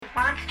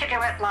do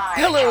it live.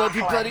 Hello,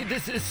 Jocelyn. everybody.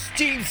 This is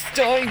Steve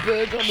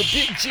Steinberg on the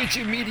Big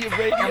Juju Media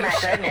Radio Oh, my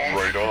Show. goodness.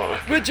 Right on.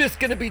 We're just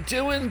going to be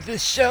doing the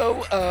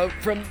show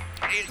from,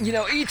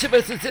 each of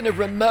us is in a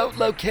remote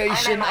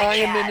location. my I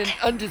am in cat.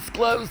 an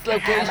undisclosed I'm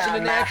location, on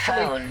and my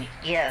actually, phone.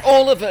 Yes.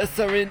 all of us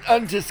are in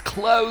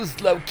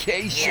undisclosed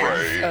locations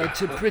Right.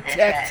 to That's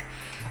protect right.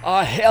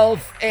 our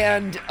health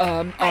and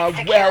our wealth,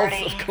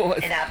 security of course,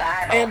 and our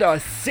Bible. and our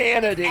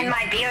sanity. And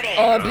my beauty.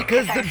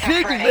 Because the I'm so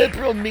big pretty.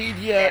 liberal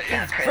media That's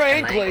not is Christian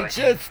frankly language.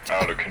 just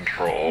Out of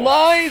control.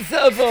 lies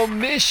of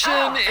omission.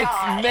 Oh, It's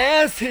God.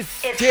 mass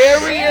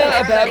hysteria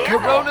It's about so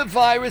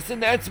coronavirus,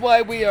 and that's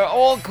why we are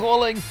all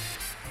calling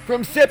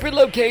from separate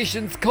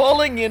locations,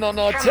 calling in on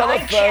our From my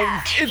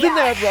telephones. chat, Isn't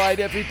that yes. right,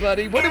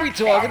 everybody? What are we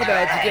talking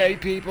about today,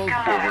 people?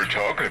 Well, we're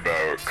talking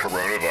about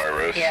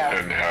coronavirus Yeah.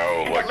 and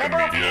how, And like, the the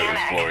liberal media is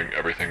panic. blowing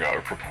everything out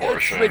of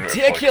proportion. It's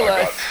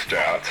ridiculous. It's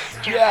like I got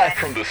stats Yes.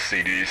 from the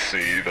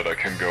CDC that I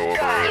can go over.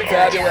 God,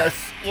 Fabulous.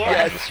 I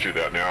Yes. can just do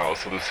that now.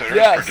 So the Centers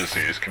Yes. for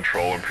Disease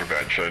Control and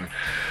Prevention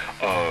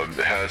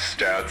has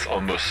stats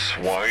on the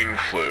swine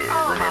flu.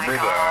 Oh, Remember my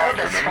that? God,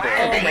 the Remember swine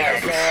that when we had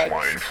flu. the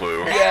swine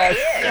flu? Yes.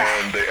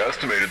 And they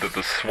estimated that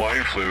the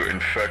swine flu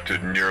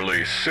infected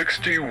nearly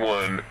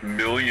 61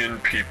 million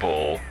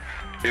people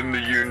in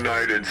the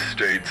United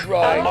States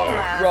Right, alone.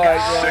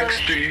 right.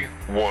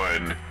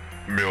 61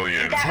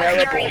 million That was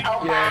Terrible. during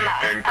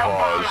Obama. and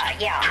caused Obama,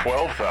 yeah.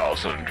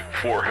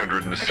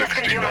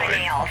 12,469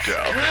 nails.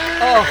 deaths.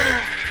 Oh,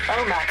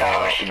 Oh my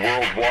gosh.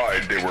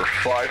 Worldwide, there were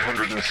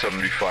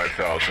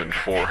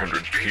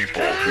 575,400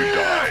 people who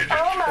died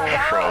Oh my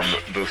gosh. from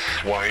the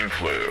swine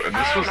flu. And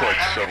this Oh was my like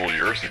gosh. several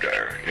years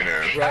ago, you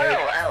know?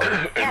 right.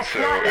 And That's so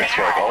not it's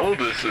now. like all of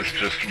this is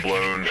just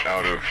blown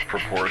out of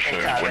proportion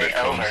It's when it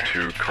comes already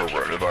to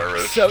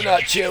coronavirus. So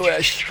not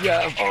Jewish.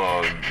 Yeah.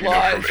 From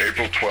Lies.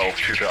 April 12th,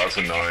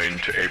 2009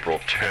 to April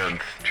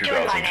 10th,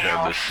 Doing my 2010,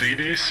 the nails.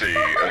 CDC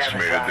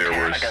estimated there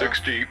were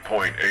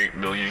 60.8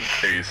 million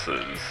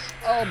cases,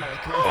 Oh my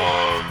God.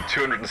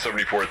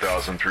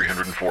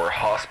 274,304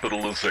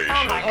 hospitalizations,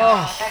 Oh my Oh.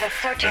 gosh. That is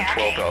so and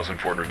tacky.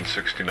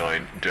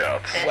 12,469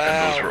 deaths. Wow.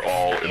 And those were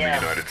all in Yeah.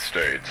 the United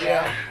States.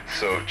 Yeah.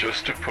 So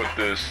just to put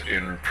this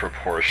in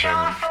proportion,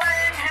 Jocelyn,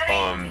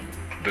 honey.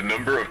 the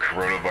number of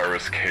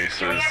coronavirus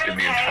cases in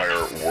the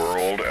entire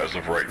world as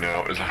of right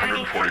now is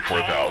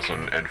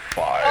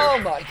 144,005. Oh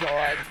my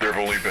God. There have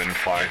only been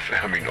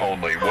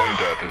only one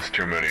death is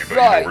too many, but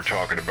Right. we're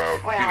talking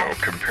about, Well,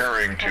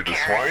 comparing to the okay.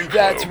 swine flu.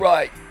 That's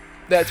right.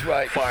 That's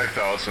right.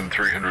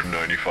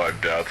 5,395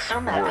 deaths Oh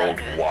my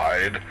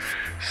worldwide.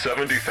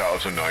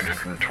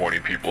 70,920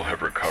 people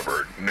have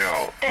recovered.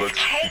 Now, This let's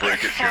cake break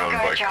is it so down good,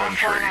 by Jocelyn.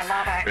 country I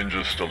love it. in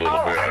just a little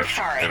Oh, bit. I'm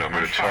sorry. And I'm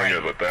going I'm to tell sorry.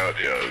 you what that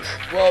is.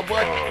 Well,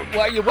 what?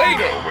 Why you waiting?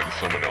 When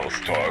someone else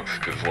talks,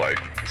 because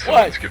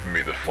someone's giving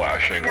me the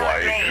flashing Not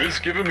light. me. Who's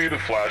giving me the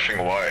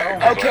flashing light? Oh,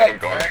 'Cause okay. I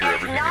haven't gone through It's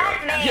everything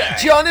not yet. me. Yeah,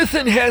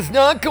 Jonathan has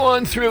not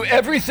gone through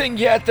everything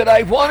yet that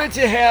I wanted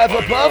to have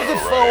above the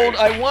know, fold.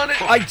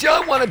 right? I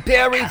don't want to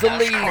bury the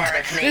lead.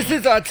 it's me. This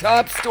is our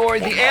top story,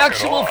 the knock it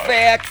actual off.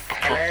 facts.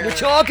 We're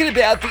talking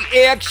about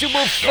the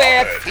actual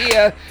facts it.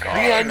 here.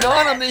 We are God.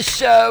 not on this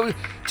show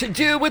to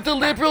do what the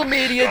liberal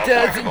media Stop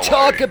does walking and away.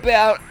 talk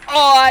about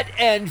art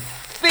and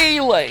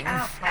feelings.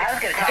 I was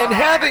gonna talk And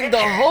about having the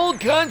Richard. whole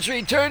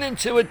country turn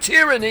into a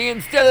tyranny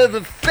instead of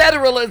the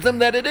federalism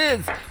that it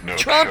is. No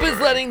Trump is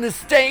kidding. letting the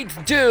states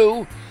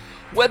do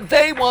what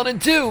they want to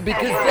do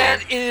because that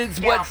is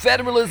Yeah. what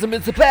federalism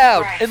is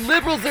about. Right. And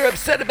liberals are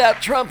upset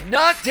about Trump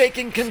not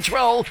taking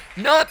control,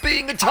 not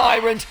being a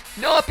tyrant,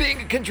 not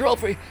being a control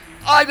freak.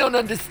 I don't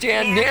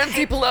understand.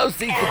 Nancy Pelosi's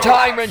the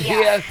tyrant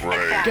here. Yes, Right.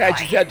 Okay, I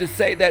just had to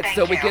say that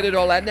so Thank we you. get it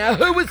all out. Now,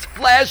 who is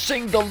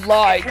flashing the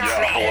light? Not Yeah,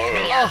 me, hello. it's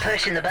me. I'm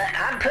pushing the button.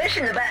 I'm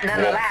pushing the button on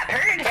the Well, light.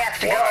 Perd has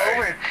to go why?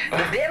 over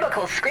the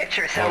biblical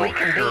scripture so Oh, we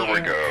can here we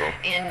be go.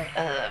 in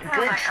Oh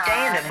good my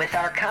standing God. with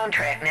our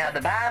contract. Now,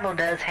 the Bible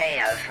does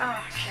have, Oh,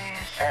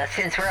 jeez.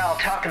 since we're all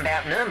talking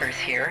about numbers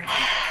here,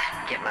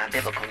 get my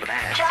biblical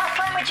device.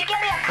 Jocelyn, would you give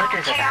me a What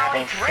does the cocktail?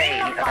 Bible It's say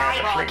reading the about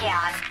the Bible flu?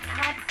 again.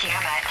 God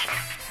damn it.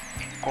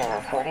 There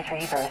are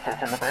 43 verses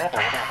in the Bible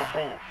about the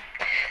flu.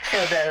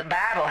 So the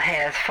Bible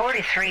has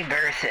 43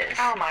 verses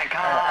Oh, my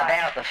God.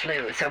 about the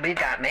flu. So we've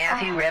got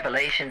Matthew,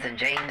 Revelations, and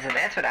James, and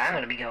that's what I'm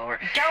going to be going over.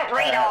 Don't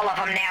read all of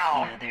them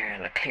now. Yeah, there,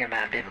 look, here,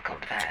 my biblical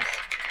device.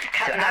 So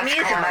Cutting I'm those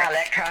using my cords.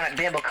 electronic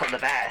biblical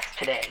device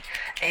today.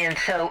 And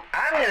so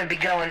I'm going to be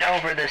going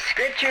over the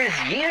scriptures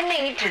you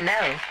need to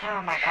know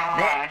Oh, my God.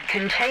 that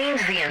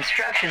contains the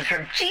instructions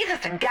from Jesus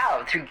and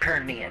God through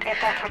Permian If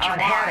that's what you on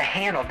how want. to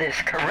handle this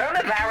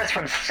coronavirus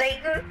from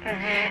Satan.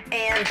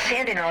 And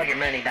send in all your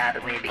money, by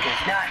the way, because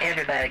not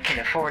everybody can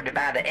afford to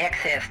buy the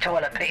excess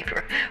toilet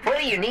paper. What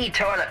do you need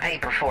toilet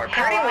paper for?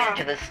 Purdy went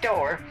to the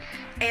store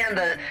and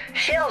the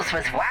shelves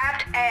was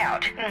wiped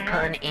out,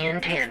 pun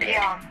intended.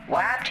 Yeah.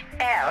 Wiped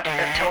out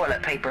of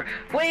toilet paper.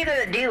 What are you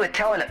going to do with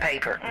toilet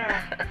paper?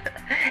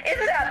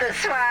 It's not the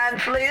swine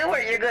flu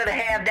where you're going to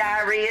have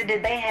diarrhea.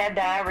 Did they have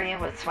diarrhea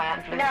with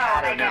swine flu? No,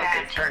 I they don't know,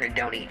 didn't. because Bernard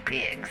don't eat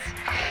pigs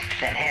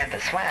that have the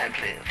swine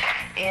flu.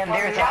 And Well,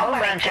 there's a whole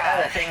nobody bunch of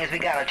other does. things we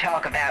got to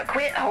talk about.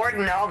 Quit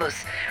hoarding all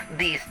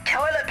these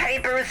toilet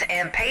papers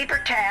and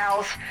paper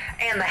towels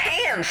and the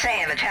hand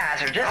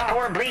sanitizer. Just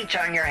pour bleach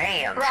on your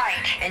hands.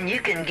 Right. And you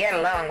can get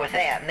along with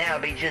that, and that'll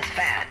be just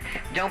fine.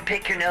 Don't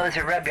pick your nose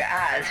or rub your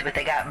eyes, but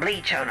they got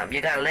bleach on them.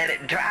 You got to let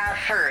it dry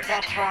first.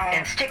 That's right.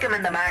 And stick them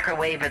in the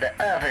microwave or the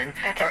oven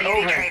That's a or beauty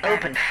over an treatment.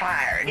 open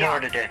fire in Yeah.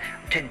 order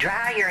to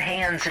dry your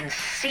hands and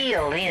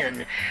seal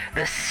in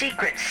the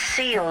secret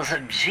seals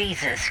of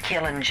Jesus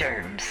killing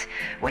germs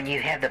when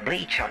you have the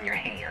bleach on your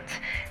hands.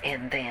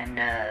 And then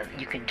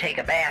you can take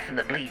a bath in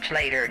the bleach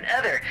later, and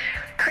other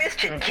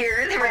Christian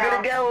cures we're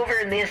going to go over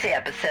in this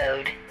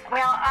episode.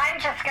 Well, I'm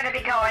just going to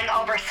be going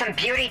over some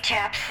beauty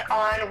tips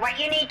on what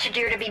you need to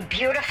do to be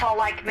beautiful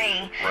like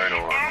me. Right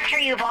on. After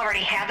you've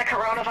already had the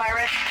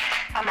coronavirus,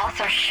 I'm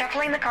also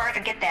shuffling the cards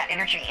and get that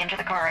energy into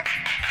the cards.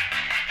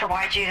 For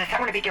why Jesus, I'm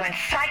going to be doing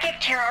psychic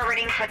tarot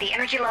readings with the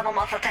energy level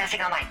muscle testing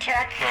on my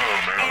tits.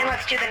 And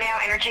let's do the now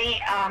energy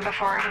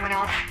before anyone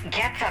else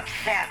gets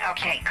upset.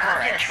 Okay,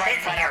 courage. just Right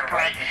sitting side here up,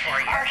 waiting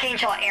for you.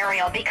 Archangel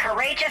Ariel, be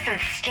courageous and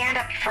stand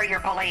up for your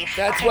beliefs.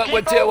 That's Okay, what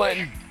we're people,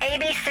 doing.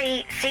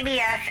 ABC,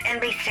 CBS,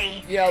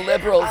 NBC, Yeah,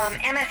 liberals.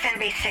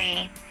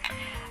 MSNBC,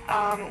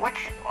 what's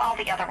all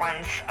the other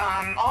ones?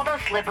 All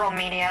those liberal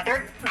media,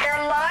 they're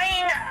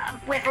lying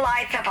with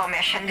lies of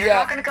omission. They're Yeah.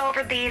 not going to go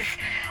over these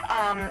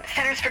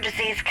Centers for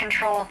Disease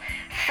Control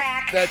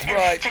facts That's and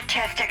right.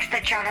 statistics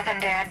that Jonathan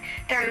did.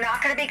 They're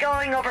not going to be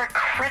going over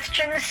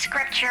Christian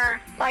scripture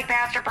like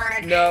Pastor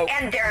Bernard. No.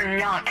 And they're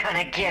not going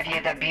to give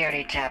you the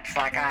beauty tips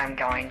like I'm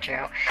going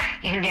to.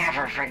 You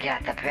never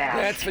forget the best.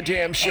 That's for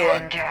damn sure.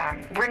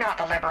 And we're not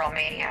the liberal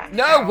media.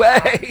 No So,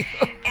 way.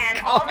 and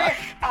all this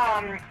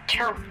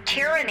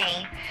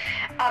tyranny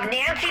of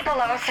Nancy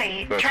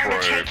Pelosi That's trying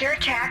right. to take your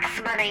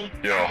tax money.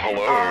 Yeah,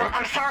 hello.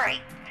 I'm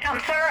sorry.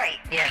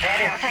 Yeah, that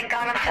You know, is- thank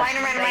God I'm flying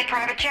around in my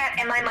private jet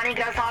and my money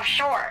goes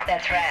offshore.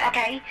 That's right.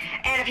 Okay?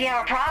 And if you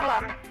have a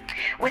problem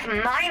with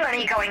my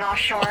money going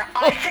offshore,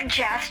 I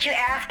suggest you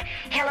ask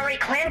Hillary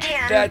Clinton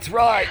That's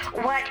right.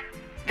 what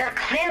the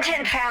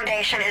Clinton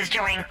Foundation is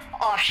doing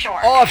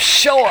offshore.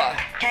 Offshore.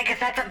 Okay, because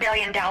that's $1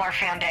 billion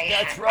foundation.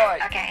 That's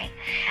right. Okay.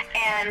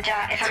 And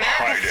if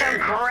America's so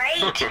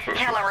hiding. great,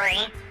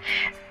 Hillary,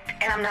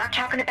 and I'm not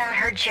talking about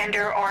her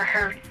gender or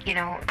her,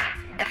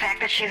 the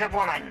fact that she's a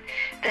woman.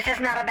 This is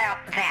not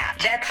about that.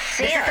 That's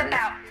This is sin.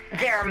 about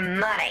their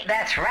money.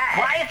 That's right.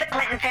 Why is the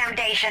Clinton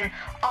Foundation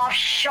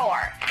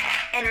offshore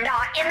and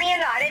not in the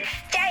United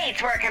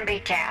States where it can be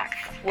taxed?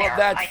 Well, There,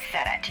 that's I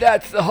said it.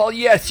 That's the whole.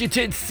 Yes, you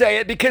did say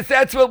it, because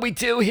that's what we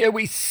do here.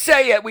 We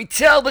say it. We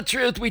tell the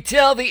truth. We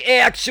tell the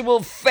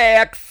actual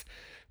facts.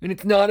 And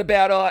it's not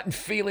about art and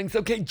feelings.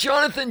 Okay,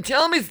 Jonathan,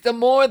 tell me some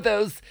more of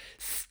those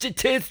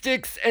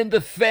statistics and the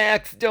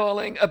facts,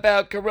 darling,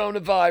 about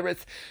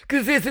coronavirus.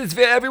 Because this is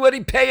for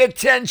everybody. Pay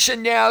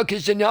attention now,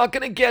 because you're not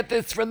going to get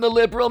this from the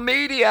liberal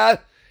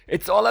media.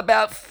 It's all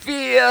about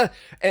fear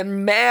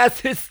and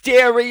mass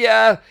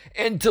hysteria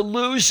and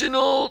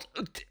delusional.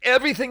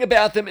 Everything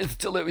about them is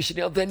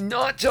delusional. They're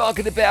not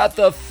talking about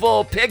the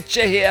full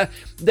picture here.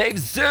 They've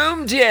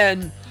zoomed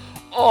in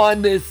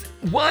on this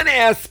one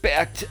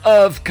aspect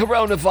of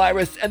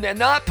coronavirus, and they're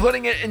not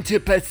putting it into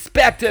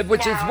perspective,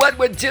 which is No. what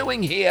we're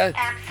doing here.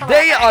 Absolutely.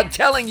 They are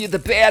telling you the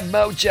bad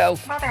mojo.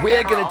 Well, they're We're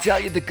going to liberals. tell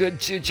you the good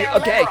juju. They're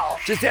Okay, liberals.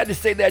 just had to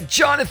say that.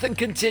 Jonathan,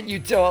 continue,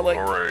 darling.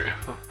 All right.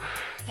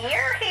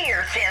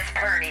 Here, says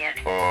Pernian.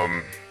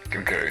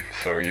 Okay,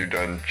 so you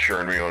done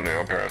cheering me on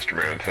now, Pastor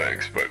Man,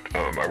 thanks, but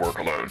I work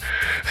alone.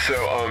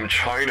 So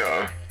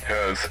China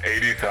has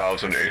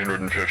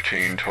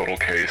 80,815 total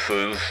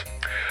cases.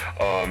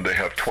 They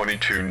have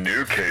 22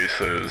 new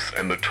cases,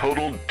 and the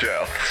total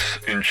deaths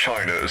in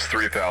China is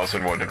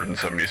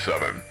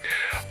 3,177.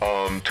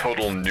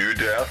 Total new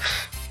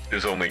deaths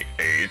is only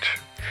 8,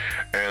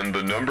 and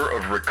the number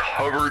of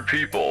recovered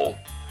people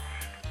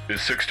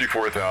is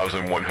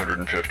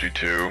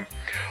 64,152.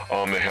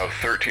 They have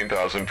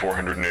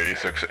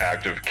 13,486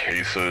 active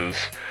cases,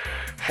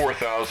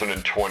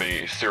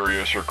 4,020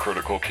 serious or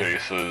critical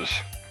cases,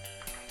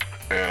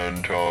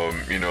 and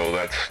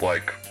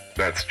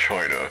that's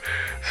China.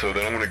 So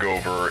then I'm going to go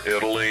over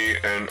Italy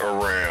and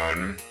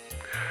Iran,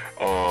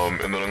 and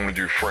then I'm going to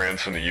do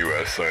France and the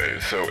USA.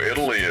 So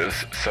Italy is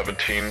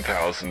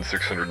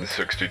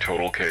 17,660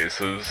 total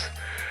cases,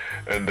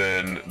 and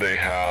then they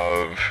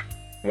have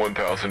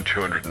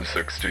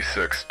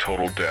 1,266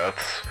 total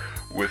deaths,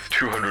 with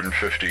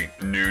 250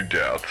 new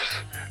deaths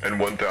and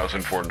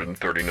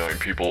 1,439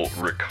 people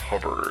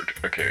recovered.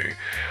 Okay.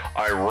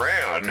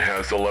 Iran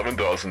has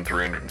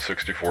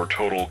 11,364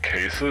 total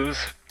cases,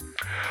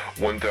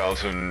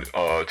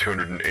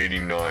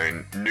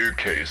 1,289 new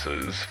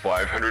cases,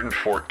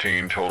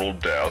 514 total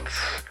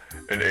deaths,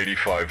 and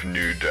 85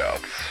 new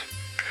deaths.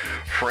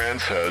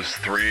 France has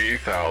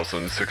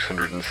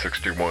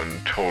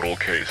 3,661 total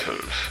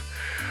cases.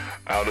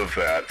 Out of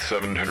that,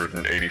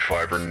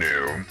 785 are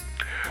new.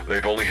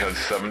 They've only had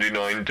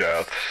 79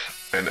 deaths,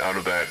 and out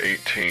of that,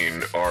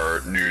 18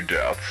 are new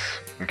deaths,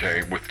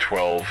 okay, with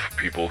 12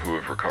 people who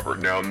have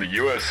recovered. Now, in the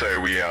USA,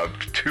 we have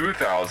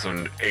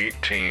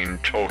 2,018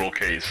 total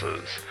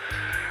cases.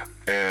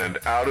 And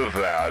out of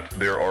that,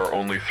 there are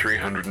only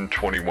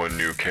 321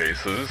 new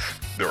cases.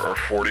 There are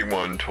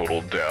 41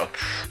 total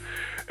deaths,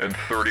 and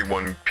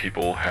 31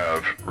 people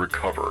have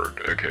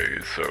recovered. Okay,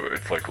 so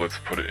it's like, let's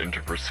put it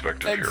into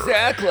perspective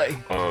Exactly.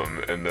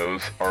 here. And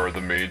those are the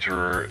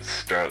major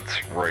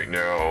stats right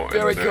now.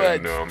 Very and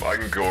then, good. I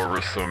can go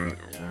over some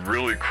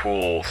really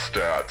cool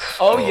stats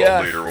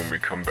yes. later when we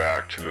come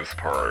back to this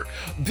part.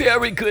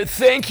 Very good.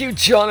 Thank you,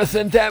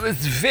 Jonathan. That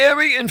was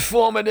very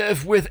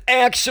informative with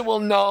actual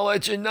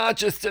knowledge and not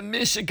just a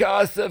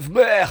mishigas of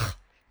blech.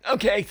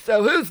 Okay,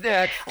 so who's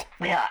next?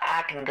 Well,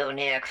 I can go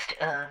next.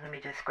 Let me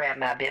just grab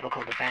my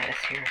biblical device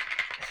here.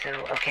 So,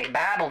 okay,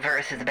 Bible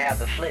verse is about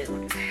the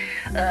flu.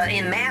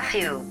 In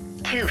Matthew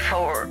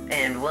 2:4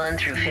 and 1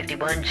 through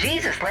 51,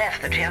 Jesus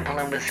left the temple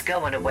and was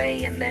going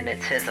away, and then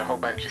it says a whole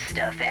bunch of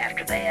stuff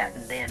after that,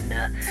 and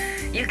then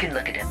you can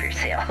look it up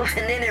yourself.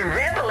 And then in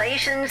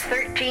Revelations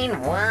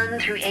 13:1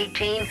 through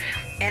 18,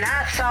 and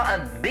I saw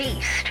a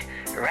beast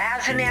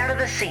rising out of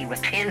the sea with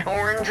 10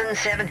 horns and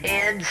 7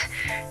 heads,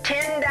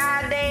 10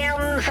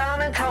 diadems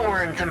on its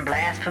horns, and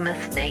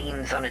blasphemous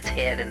names on its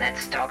head. And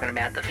that's talking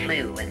about the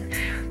flu. And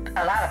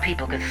a lot of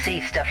people could see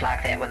stuff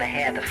like that when they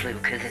had the flu,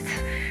 because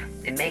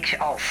it makes you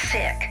all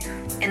sick.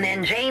 And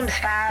then James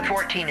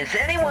 5:14, is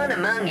anyone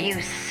among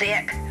you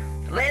sick?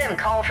 Let him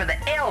call for the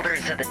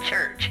elders of the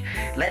church.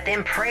 Let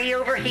them pray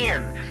over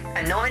him,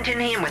 anointing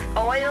him with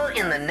oil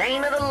in the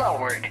name of the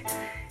Lord.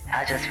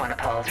 I just want to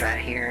pause right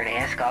here and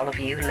ask all of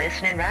you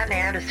listening right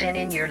now to send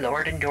in your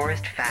Lord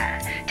endorsed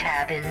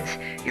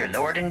tithings, your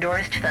Lord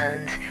endorsed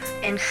funds,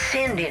 and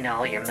send in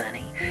all your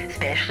money,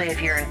 especially if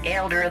you're an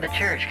elder of the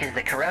church, because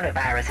the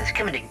coronavirus is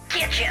coming to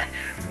get you.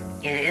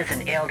 It is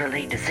an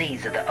elderly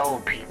disease of the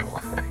old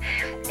people.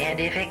 And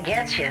if it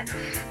gets you,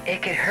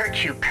 it could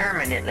hurt you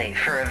permanently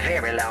for a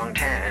very long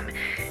time.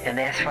 And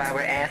that's why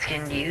we're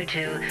asking you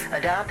to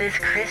adopt this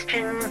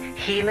Christian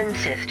healing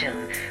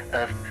system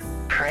of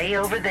pray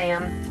over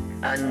them,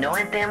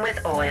 anoint them with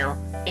oil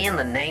in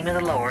the name of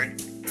the Lord.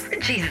 For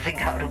Jesus and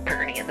God will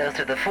burn you. Those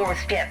are the 4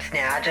 steps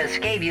now. I just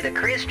gave you the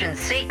Christian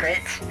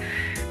secrets.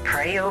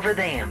 Pray over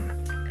them.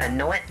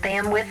 Anoint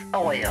them with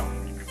oil.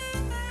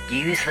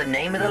 Use the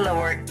name of the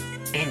Lord.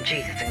 And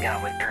Jesus and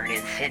God will burn you.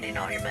 And send in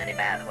all your money,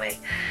 by the way.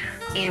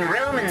 In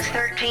Romans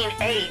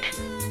 13:8,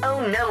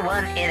 owe no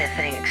one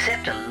anything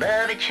except to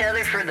love each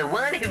other, for the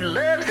one who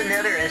loves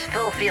another has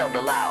fulfilled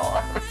the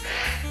law.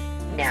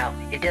 Now,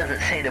 it doesn't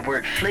say the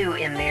word flu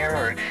in there,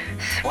 or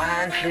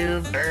swine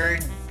flu,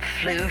 bird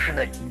flu from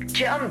the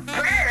John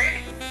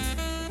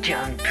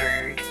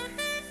bird,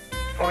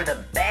 or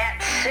the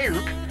bat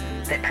soup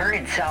that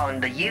Pernin saw in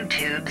the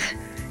YouTubes.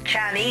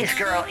 Chinese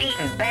girl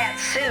eating bat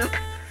soup,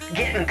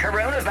 getting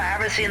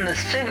coronavirus in the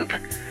soup.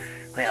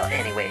 Well,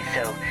 anyway,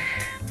 so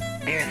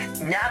there's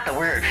not the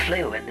word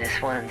flu in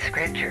this one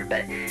scripture,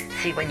 but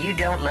see, when you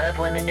don't love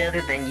one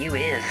another, then you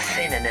is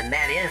sinning, and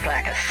that is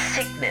like a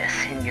sickness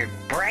in your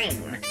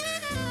brain.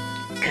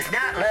 Because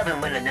not loving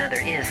one another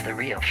is the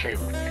real flu.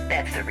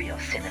 That's the real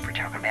sin that we're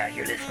talking about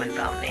here. Let's move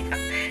on now.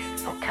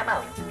 Oh, come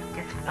on.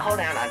 Just hold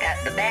on.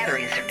 The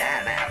batteries are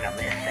dying out on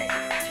this thing.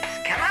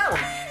 Just come on.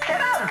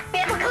 Come on.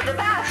 Biblical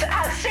device.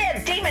 I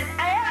said demon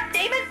out.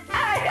 Demon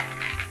out.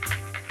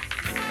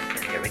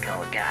 Here we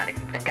go. I got it.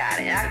 I got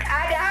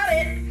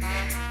it.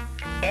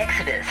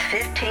 Exodus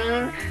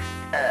 15,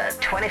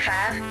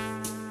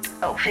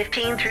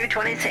 15 through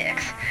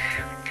 26.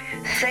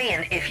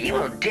 Saying, if you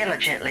will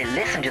diligently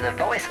listen to the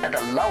voice of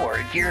the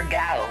Lord your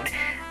God,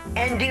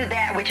 and do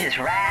that which is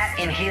right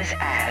in his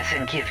eyes,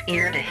 and give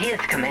ear to his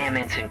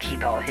commandments, and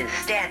keep all his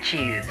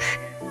statutes.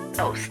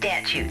 Oh,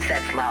 statutes,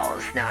 that's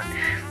laws, not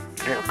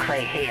little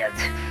clay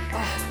heads.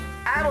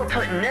 I will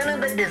put none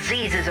of the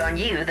diseases on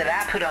you that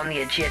I put on the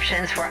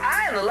Egyptians, for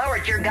I am the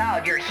Lord your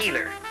God, your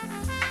healer.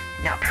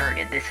 Now,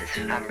 Pernin,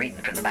 I'm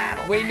reading from the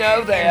Bible. We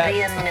know that.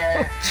 And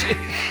then,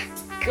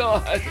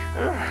 God.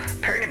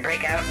 Pernin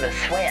break out in a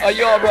sweat. Are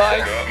you all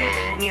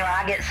right? You know,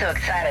 I get so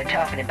excited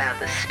talking about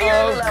the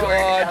Spirit of the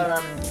Lord.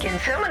 God. Can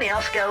someone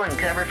else go and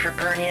cover for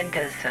Pernin?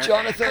 Because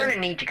Jonathan? Pernin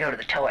needs to go to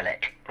the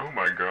toilet. Oh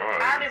my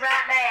God. I'll be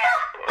right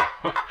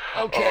back.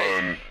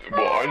 Okay.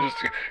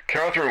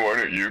 Catherine, why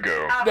don't you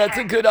go? That's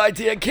a good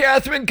idea.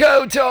 Catherine,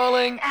 go,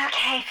 darling.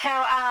 Okay, so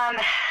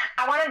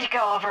I wanted to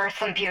go over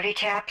some beauty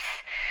tips.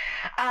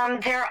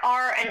 There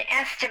are an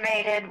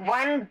estimated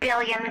 1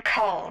 billion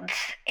colds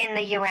in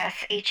the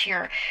U.S. each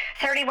year,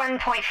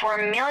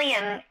 31.4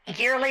 million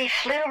yearly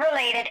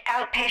flu-related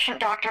outpatient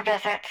doctor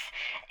visits,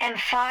 and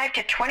 5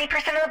 to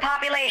 20% of the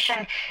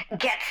population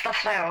gets the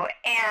flu.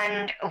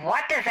 And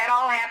what does that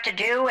all have to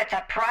do with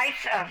the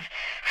price of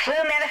flu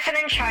medicine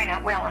in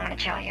China? Well, I'm going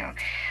to tell you.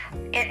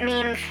 It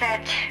means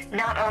that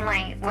not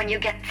only when you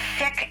get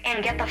sick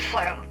and get the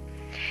flu,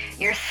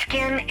 your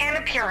skin and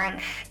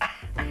appearance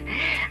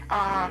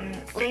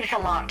leaves a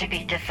lot to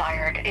be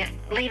desired. It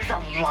leaves a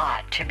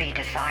lot to be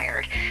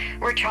desired.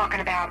 We're talking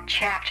about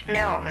chapped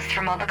nose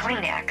from all the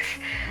Kleenex,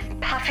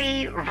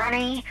 puffy,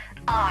 runny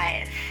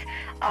eyes,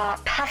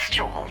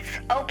 pustules,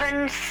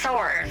 open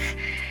sores,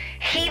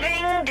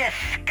 heaving,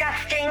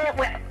 disgusting,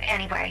 well,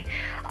 anyway,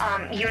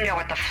 you know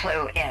what the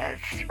flu is,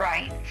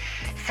 right?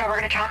 So we're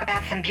going to talk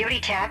about some beauty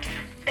tips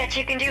that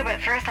you can do,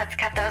 but first let's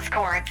cut those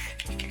cords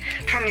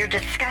from your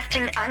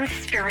disgusting,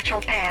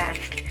 unspiritual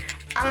past.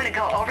 I'm going to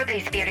go over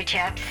these beauty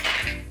tips,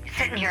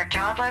 sitting here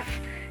topless,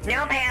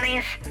 no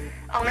panties,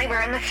 only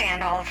wearing the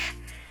sandals,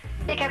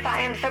 because I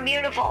am so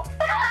beautiful.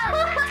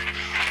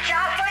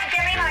 Jocelyn,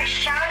 give me my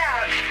shout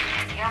out.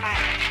 Damn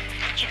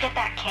it. Did you get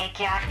that cake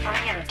yet? I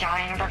am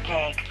dying for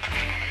cake.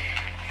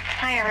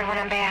 Hi everyone,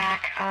 I'm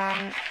back.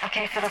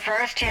 Okay, so the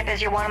first tip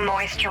is you want to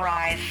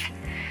moisturize.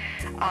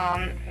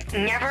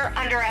 Never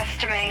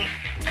underestimate,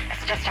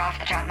 it's just off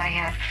the top of my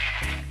head,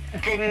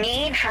 the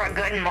need for a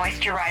good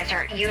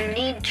moisturizer. You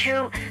need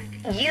to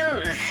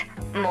use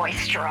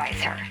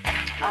moisturizer.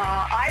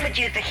 I would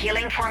use the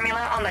healing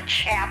formula on the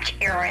chapped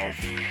areas.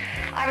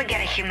 I would get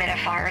a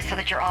humidifier so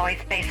that you're always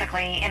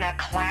basically in a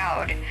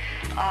cloud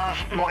of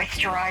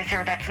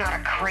moisturizer that's not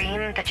a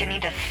cream that you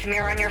need to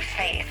smear on your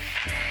face.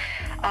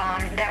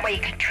 That way you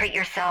can treat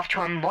yourself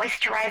to a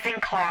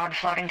moisturizing cloud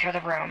floating through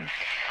the room.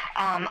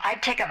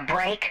 I'd take a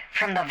break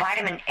from the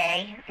vitamin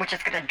A, which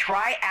is going to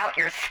dry out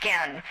your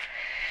skin.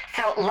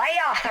 So lay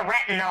off the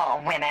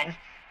retinol, women.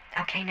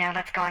 Okay, now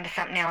let's go on to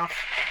something else.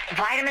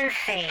 Vitamin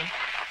C.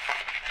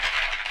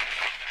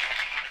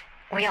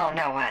 We all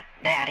know what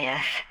that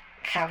is.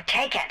 So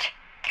take it.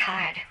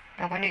 God,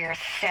 no wonder you're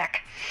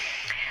sick.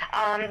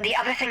 The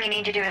other thing you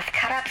need to do is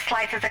cut up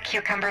slices of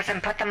cucumbers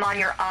and put them on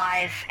your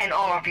eyes and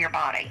all over your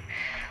body.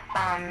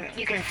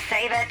 You can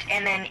save it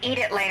and then eat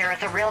it later.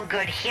 It's a real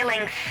good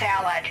healing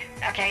salad.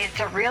 Okay, it's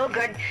a real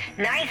good,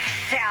 nice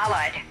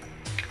salad.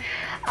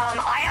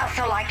 I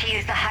also like to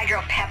use the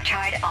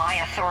Hydropeptide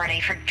Eye Authority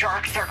for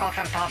dark circles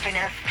and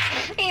puffiness,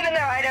 even though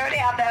I don't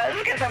have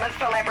those because I'm a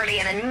celebrity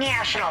and a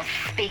national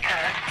speaker.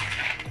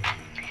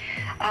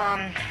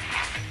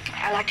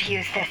 I like to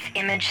use this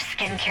Image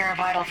Skincare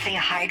Vital C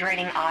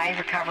Hydrating Eye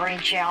Recovery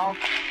Gel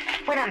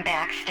when I'm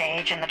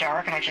backstage in the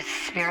dark, and I just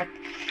smear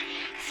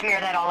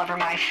that all over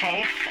my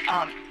face.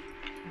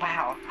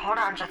 Wow, hold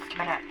on just a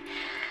minute.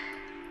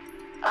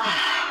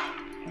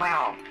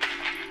 Wow.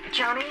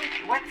 Joni,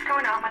 what's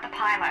going on with the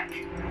pilot?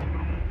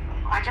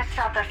 I just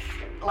felt this,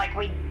 like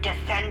we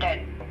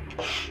descended.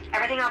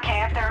 Everything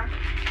okay up there?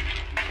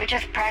 We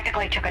just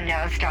practically took a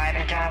nosedive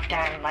and dove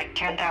down like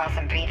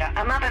 10,000 feet.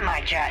 I'm up in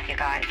my jet, you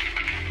guys.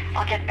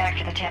 I'll get back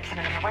to the tips in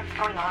a minute. What's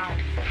going on?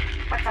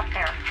 What's up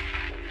there?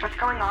 What's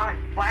going on?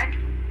 What?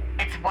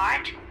 It's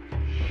what?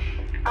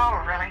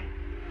 Oh, really?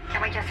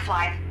 Can we just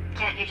fly?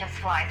 Can't you just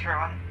fly through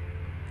them?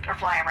 Or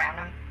fly around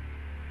them?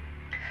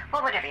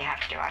 Well, whatever you have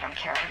to do, I don't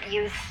care.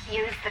 Use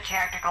the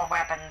tactical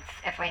weapons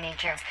if we need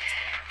to.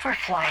 We're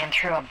flying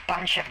through a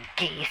bunch of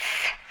geese.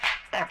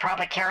 They're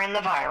probably carrying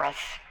the virus.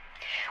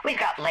 We've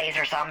got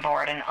lasers on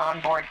board and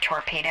onboard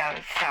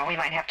torpedoes, so we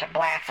might have to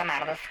blast them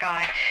out of the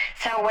sky.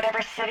 So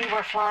whatever city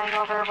we're flying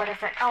over, what is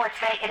it? Oh, it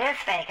is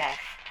Vegas.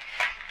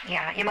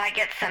 Yeah, you might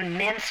get some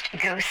minced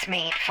goose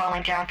meat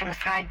falling down from the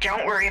sky.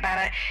 Don't worry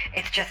about it.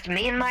 It's just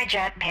me and my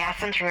jet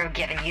passing through,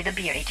 giving you the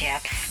beauty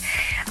tips.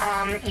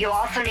 You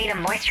also need a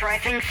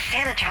moisturizing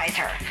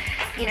sanitizer.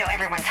 You know,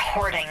 everyone's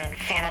hoarding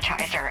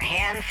sanitizer,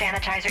 hand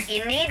sanitizer.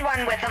 You need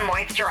one with a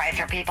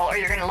moisturizer, people, or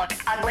you're going to look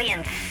ugly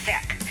and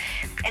sick.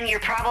 And you're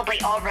probably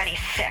already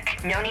sick.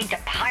 No need to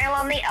pile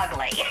on the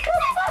ugly.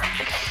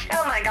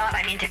 Oh my God,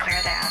 I need to clear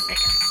that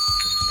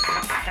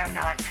because I'm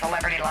not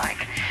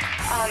celebrity-like.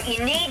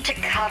 You need to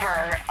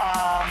cover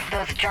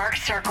those dark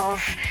circles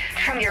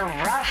from your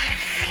rough,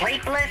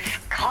 sleepless,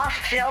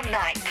 cough-filled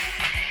nights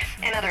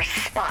and other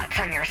spots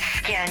on your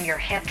skin, your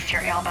hips,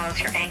 your elbows,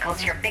 your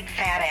ankles, your big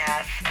fat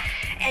ass.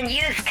 And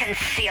use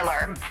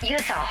concealer.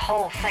 Use a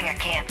whole thing of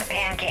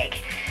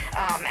pancake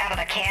out of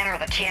the can or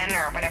the tin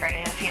or whatever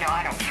it is. You know,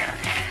 I don't care.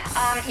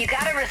 You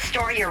got to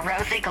restore your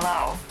rosy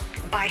glow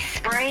by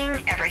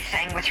spraying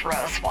everything with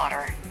rose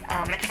water.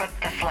 It's what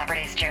the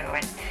celebrities do.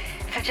 And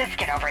so just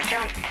get over it.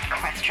 Don't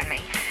question me.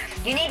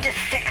 You need to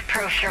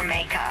stick-proof your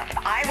makeup.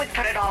 I would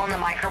put it all in the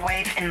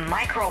microwave and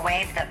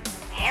microwave the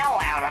hell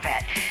out of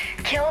it.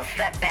 Kills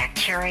the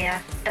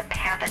bacteria, the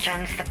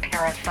pathogens, the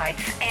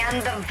parasites,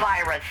 and the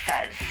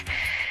viruses.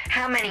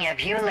 How many of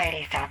you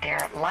ladies out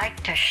there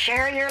like to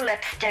share your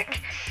lipstick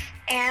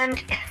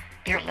and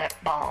your lip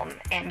balm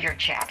and your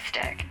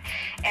chapstick?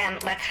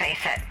 And let's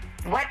face it,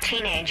 what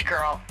teenage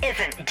girl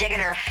isn't digging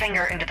her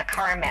finger into the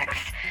Carmex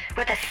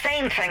with the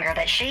same finger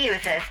that she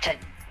uses to,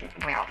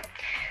 well,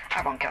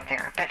 I won't go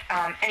there. But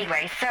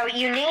anyway, so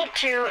you need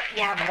to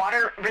have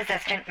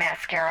water-resistant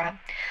mascara,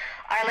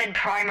 eyelid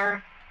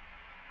primer,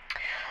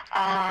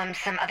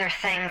 some other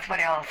things. What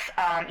else?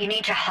 You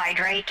need to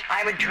hydrate.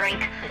 I would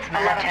drink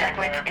a lot of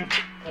liquids.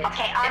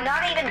 Okay, I'm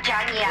not even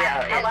done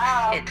yet. Well,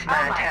 Hello? it's my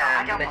God,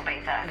 time. I don't but-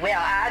 believe that. Well,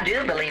 I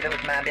do believe it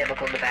was my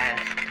biblical device.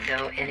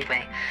 So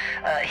anyway,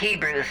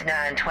 Hebrews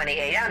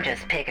 9:28. I'm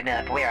just picking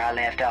up where I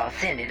left off.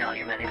 Send in all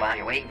your money while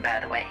you're waiting, by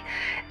the way.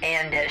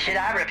 And should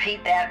I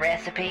repeat that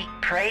recipe?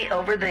 Pray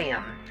over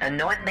them,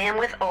 anoint them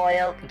with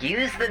oil,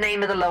 use the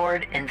name of the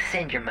Lord, and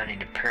send your money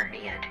to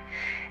Pernian.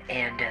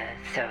 And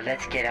so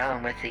let's get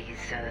on with these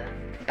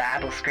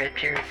Bible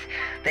scriptures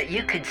that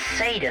you could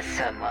say to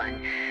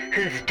someone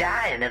who's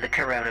dying of the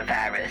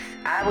coronavirus.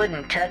 I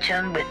wouldn't touch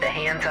them with the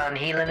hands-on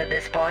healing at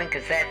this point,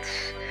 because that's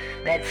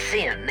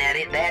sin. That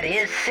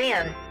is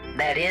sin.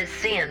 That is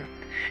sin.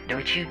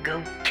 Don't you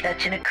go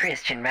touching a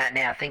Christian right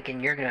now thinking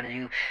you're going to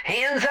do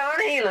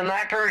hands-on healing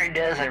like Pern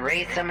does and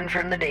raise someone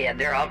from the dead.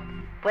 They're all,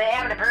 what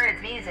happened to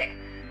Pern's music?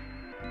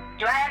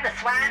 Do I have the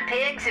swine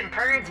pigs and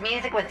Pern's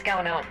music? What's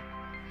going on?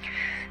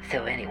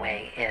 So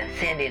anyway,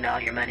 send in all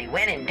your money.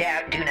 When in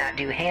doubt, do not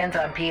do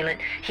hands-on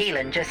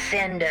healing. Just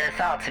send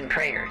thoughts and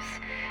prayers,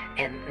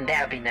 and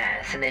that would be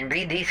nice. And then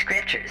read these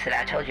scriptures that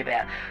I told you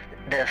about.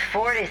 The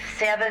 43.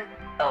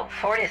 Let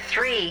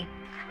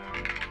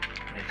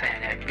me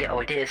find out. Yeah,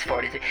 it is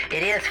 43.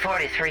 It is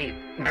 43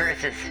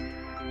 verses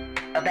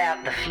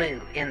about the flu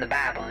in the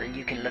Bible, and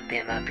you can look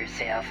them up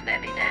yourself, and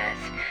that'd be nice.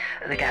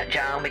 We got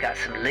John, we got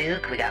some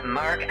Luke, we got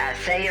Mark,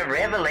 Isaiah,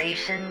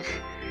 Revelations.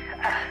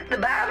 The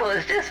Bible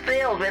is just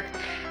filled with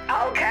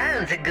all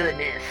kinds of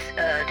goodness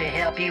to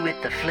help you with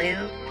the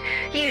flu.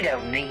 You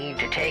don't need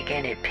to take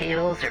any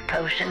pills or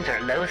potions or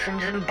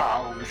lotions and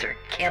balms or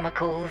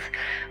chemicals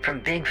from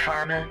Big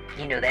Pharma.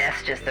 You know,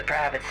 that's just the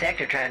private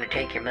sector trying to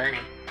take your money.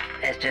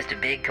 That's just a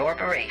big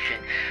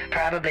corporation,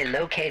 probably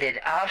located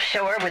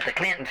offshore with the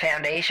Clinton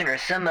Foundation or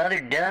some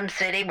other dumb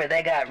city where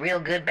they got real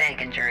good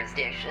banking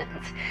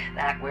jurisdictions,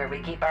 like where we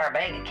keep our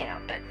bank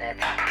account. But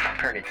that's,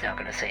 Pernod's not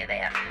going to say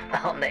that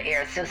on the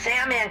air. So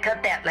Sam-Man,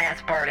 cut that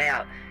last part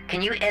out.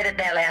 Can you edit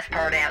that last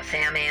part out,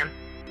 Sam-Man?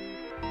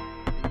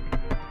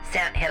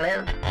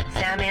 Hello?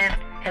 Sam-Man?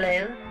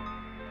 Hello?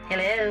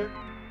 Hello?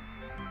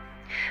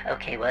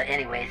 Okay, well,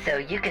 anyway, so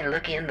you can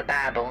look in the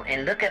Bible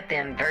and look up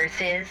them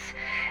verses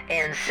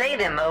and say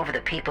them over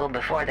the people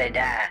before they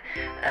die.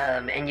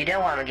 And you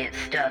don't want to get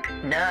stuck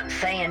not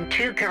saying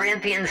 2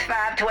 Corinthians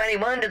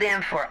 5:21 to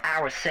them. For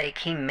our sake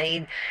he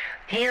made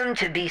him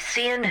to be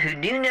sin who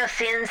knew no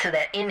sin, so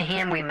that in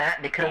him we might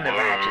become the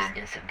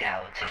righteousness of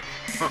God.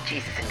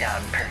 Jesus and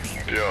God and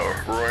Permian.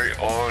 Yeah, right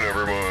on,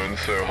 everyone.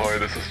 So, hi,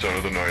 this is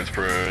Jonathan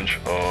Knightsbridge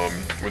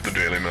with the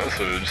Daily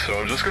Message. So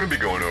I'm just going to be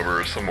going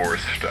over some more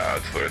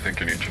stats that I think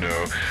you need to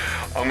know.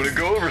 I'm going to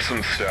go over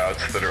some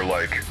stats that are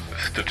like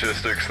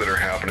statistics that are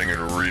happening in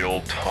real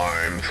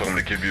time. So I'm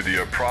going to give you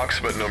the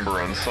approximate number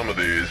on some of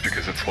these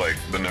because it's like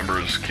the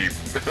numbers keep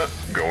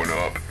going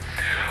up.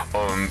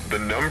 The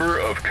number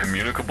of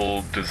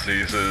communicable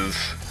diseases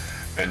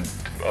and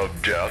of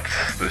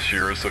deaths this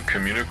year, so it's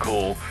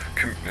a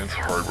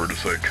hard word to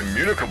say,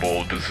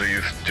 communicable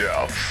disease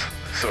deaths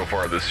so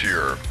far this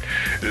year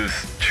is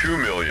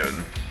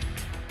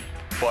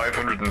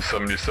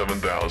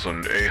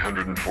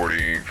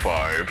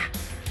 2,577,845.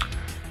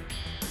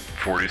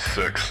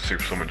 46. See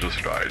if someone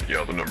just died.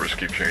 Yeah, the numbers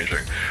keep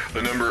changing.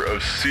 The number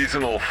of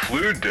seasonal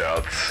flu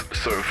deaths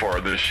so far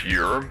this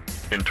year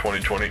in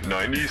 2020,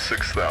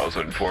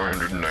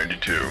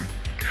 96,492.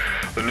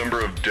 The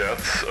number of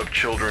deaths of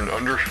children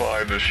under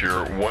 5 this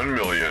year,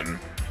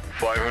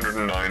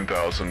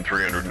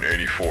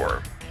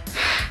 1,509,384.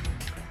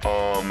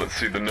 Let's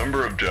see, the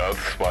number of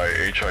deaths by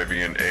HIV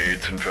and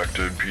AIDS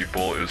infected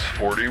people is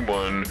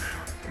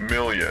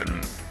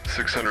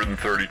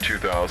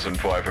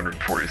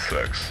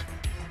 41,632,546.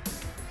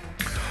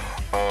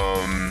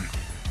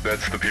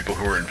 That's the people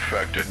who are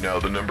infected. Now,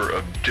 the number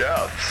of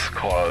deaths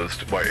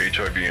caused by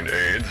HIV and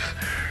AIDS,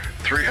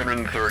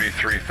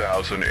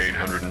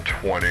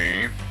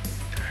 333,820.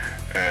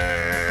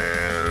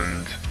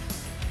 And,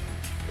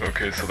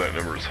 okay, so that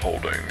number is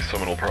holding.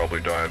 Someone will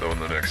probably die, though, in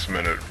the next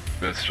minute.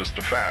 That's just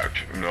a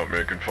fact. I'm not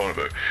making fun of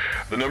it.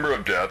 The number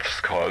of deaths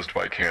caused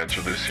by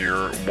cancer this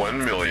year,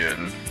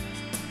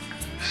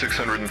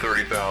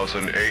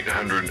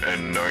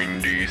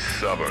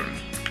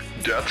 1,630,897.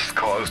 Deaths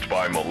caused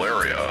by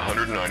malaria,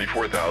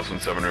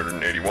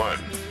 194,781.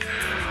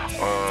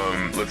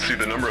 Let's see,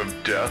 the number of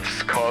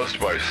deaths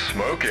caused by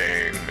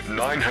smoking,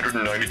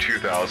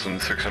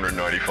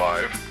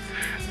 992,695.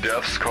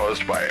 Deaths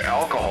caused by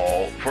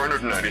alcohol,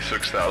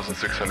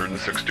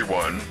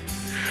 496,661.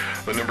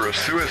 The number of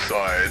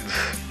suicides,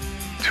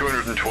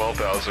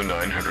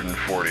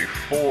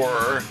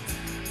 212,944.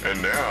 And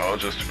now,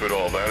 just to put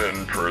all that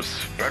in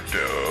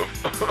perspective,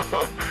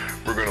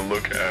 we're going to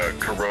look at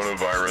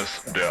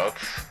coronavirus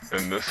deaths,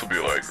 and this will be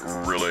like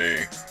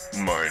really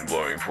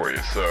mind-blowing for you.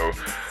 So,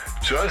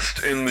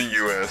 just in the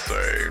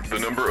USA, the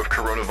number of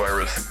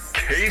coronavirus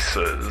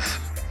cases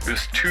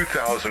is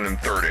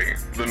 2,030.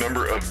 The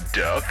number of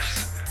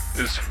deaths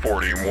is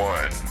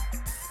 41.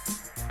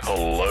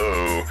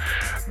 Hello.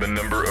 The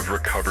number of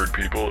recovered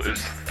people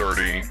is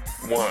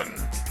 31.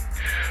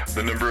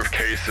 The number of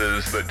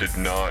cases that did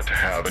not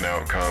have an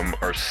outcome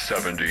are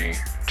 72.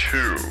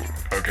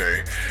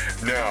 Okay.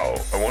 Now,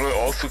 I want to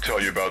also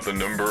tell you about the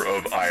number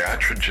of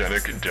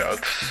iatrogenic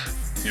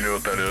deaths You know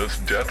what that is?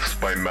 Deaths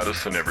by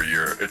medicine every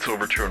year. It's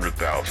over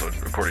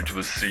 200,000, according to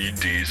the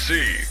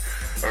CDC.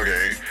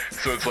 Okay,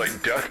 so it's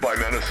like death by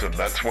medicine.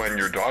 That's when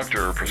your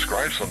doctor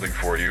prescribes something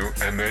for you,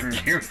 and then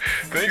you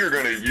think you're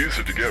going to use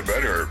it to get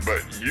better,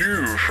 but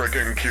you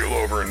frickin' keel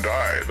over and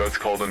die. That's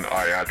called an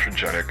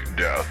iatrogenic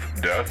death.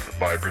 Death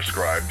by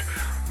prescribed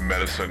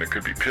medicine. It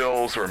could be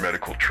pills or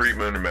medical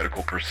treatment or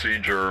medical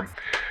procedure,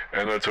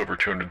 and that's over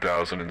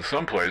 200,000. In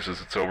some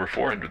places, it's over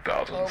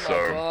 400,000. Oh,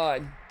 my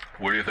God.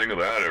 What do you think of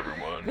that,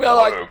 everyone?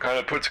 Well, it kind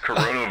of puts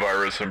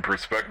coronavirus in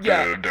perspective,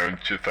 Yeah. don't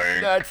you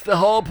think? That's the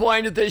whole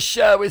point of this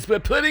show, is we're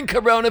putting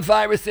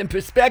coronavirus in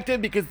perspective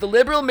because the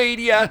liberal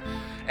media,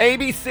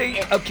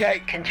 ABC, okay,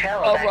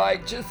 Control. all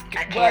right, just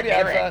I can't do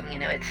whatever. it. You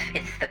know,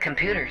 it's the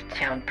computer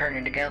telling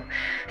Perna to go.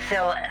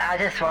 So I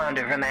just wanted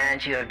to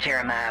remind you of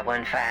Jeremiah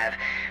 1:5.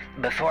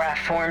 Before I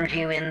formed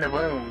you in the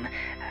womb,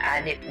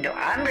 I knew. No,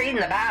 I'm reading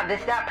the Bible.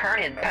 This is not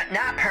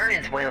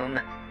Perna's womb.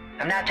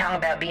 I'm not talking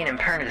about being in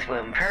Perna's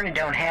womb. Perna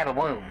don't have a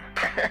womb.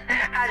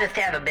 I just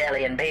have a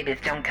belly, and babies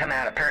don't come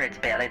out of Perna's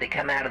belly. They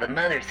come out of the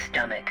mother's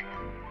stomach.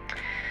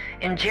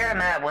 In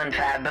Jeremiah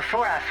 1:5,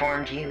 before I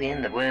formed you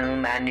in the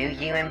womb, I knew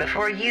you, and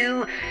before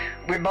you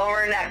were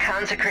born, I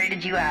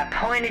consecrated you, I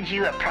appointed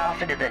you a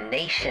prophet of the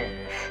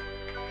nations.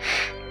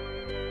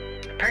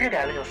 Perna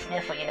got a little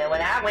sniffle. You know,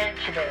 when I went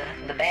to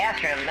the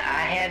bathroom,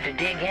 I had to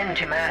dig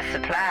into my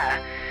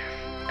supply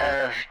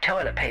of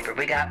toilet paper.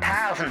 We got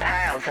piles and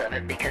piles of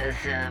it because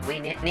we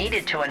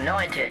needed to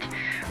anoint it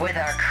with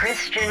our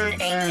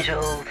Christian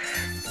Angel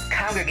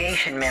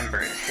congregation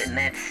members, and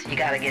that's, you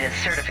got to get a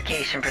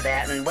certification for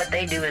that. And what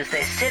they do is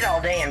they sit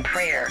all day in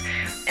prayer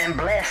and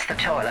bless the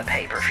toilet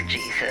paper for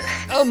Jesus.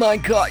 Oh my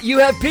God, you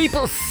have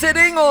people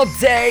sitting all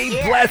day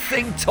Yeah.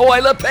 blessing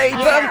toilet paper?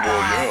 Yeah.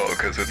 Well, yeah,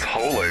 because it's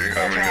holy.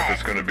 I mean, if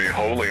it's going to be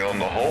holy on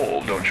the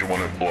whole, don't you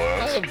want it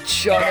blessed? Oh,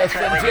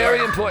 Jonathan, very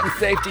important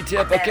safety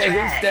tip. That's Okay,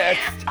 right. who's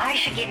next? I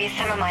should give you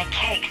some of my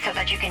cake so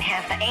that you can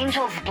have the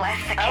angels bless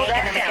the cake, Oh,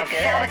 that and then we sounds can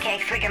sell good. the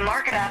cakes. We can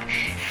mark it up,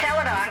 sell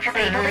it on for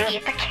people to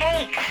eat the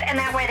cakes, and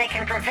that way they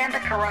can prevent the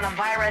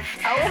coronavirus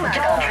Oh, my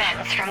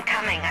doldrums from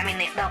coming. I mean,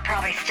 they'll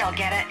probably still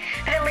get it,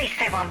 but at least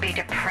they won't be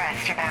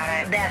depressed about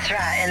it. That's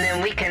right, and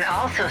then we can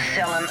also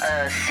sell them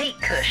a seat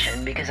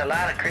cushion because a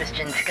lot of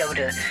Christians go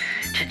to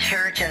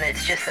church and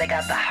it's just they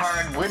got the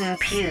hard wooden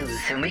pews,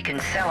 and we can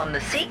sell them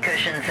the seat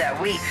cushions that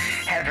we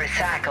have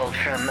recycled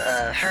from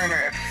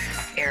Ferner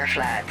Air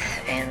Flights,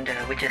 and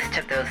we just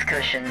took those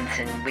cushions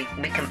and we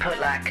can put,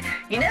 like,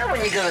 you know,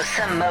 when you go to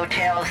some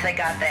motels, they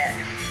got that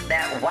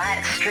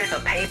white strip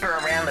of paper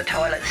around the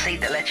toilet seat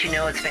that lets you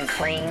know it's been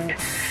cleaned.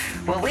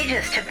 Well, we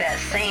just took that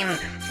same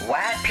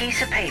white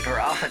piece of paper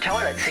off the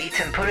toilet seats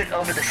and put it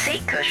over the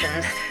seat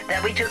cushions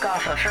that we took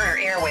off of Ferner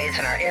Airways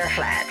and our air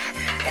flights.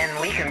 And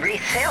we can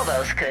resell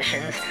those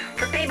cushions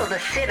for people to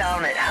sit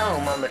on at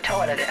home, on the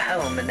toilet at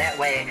home, and that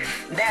way,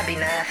 that'd be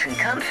nice and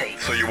comfy.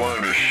 So you want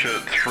him to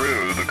shit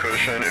through the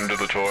cushion into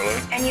the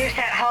toilet? And use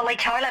that holy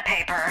toilet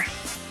paper.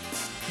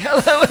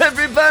 Hello,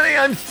 everybody.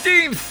 I'm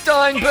Steve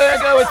Steinberg.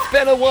 Oh, it's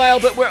been a while,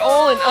 but we're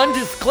all in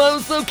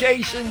undisclosed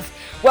locations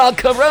while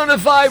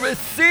coronavirus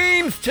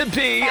seems to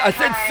be, I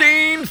said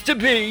seems to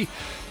be,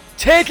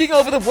 taking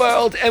over the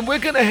world, and we're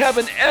going to have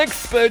an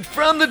expert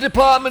from the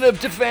Department of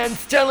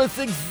Defense tell us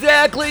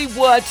exactly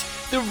what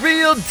the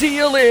real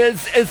deal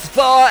is as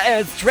far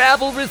as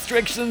travel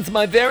restrictions.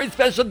 My very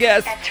special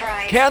guest, That's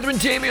right. Catherine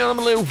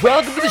Tamiamalu.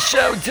 Welcome to the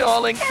show,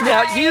 darling.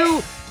 Now,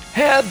 you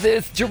have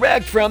this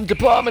direct from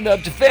Department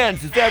of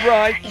Defense, is that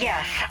right?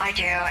 Yes, I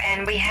do,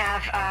 and we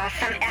have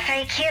some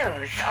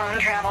FAQs on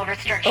travel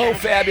restrictions. Oh,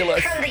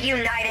 fabulous. From the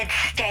United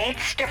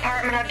States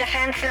Department of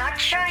Defense, not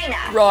China.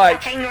 Right.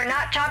 Okay, we're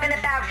not talking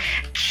about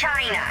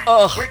China.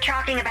 Ugh. We're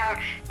talking about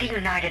the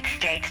United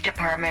States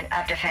Department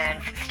of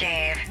Defense,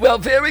 Steve. Well,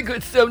 very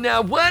good. So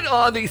now, what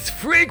are these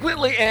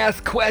frequently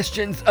asked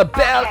questions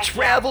about Okay.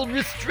 travel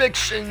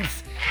restrictions,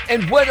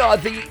 and what are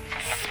the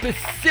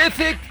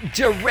specific,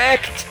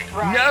 direct,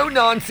 Right. no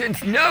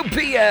nonsense, no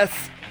BS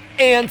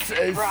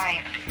answers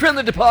Right. from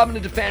the Department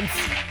of Defense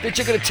that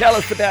you're going to tell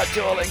us about,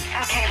 darling?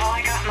 Okay, well,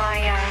 I got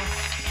my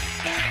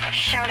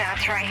show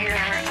notes right here.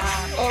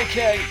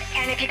 Okay.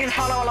 And if you can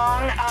follow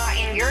along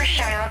in your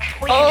show notes,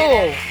 we Oh.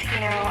 can do this, you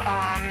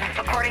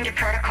know, according to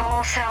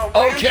protocol. So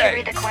why don't Okay. you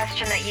read the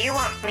question that you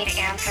want me to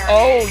answer?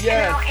 Oh, And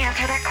yes. I'll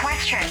answer that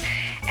question.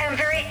 And I'm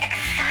very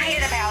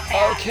excited about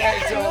that. Okay,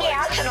 As a darling.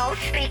 national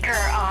speaker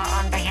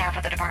on behalf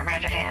of the Department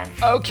of Defense.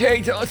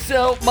 Okay,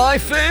 so my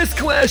first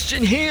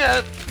question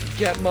here,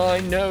 get my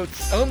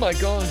notes. Oh my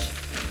gosh.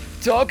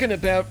 Talking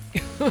about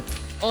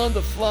on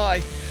the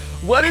fly.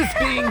 What is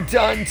being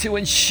done to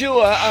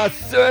ensure our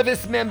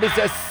service members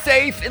are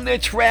safe in their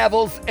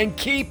travels and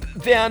keep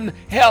them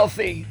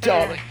healthy,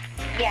 darling?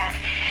 Yes.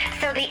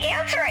 So the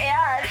answer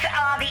is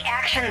the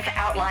actions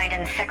outlined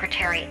in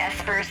Secretary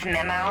Esper's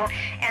memo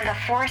and the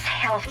Force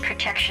Health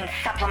Protection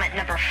Supplement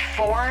number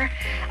 4.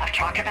 I've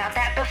talked about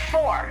that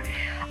before.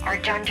 are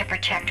done to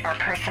protect our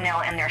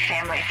personnel and their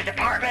families. The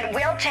department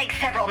will take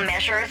several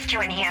measures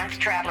to enhance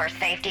traveler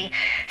safety,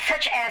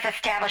 such as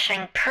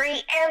establishing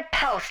pre- and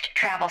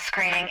post-travel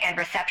screening and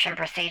reception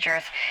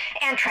procedures,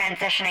 and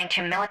transitioning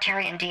to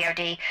military and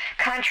DoD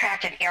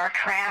contracted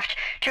aircraft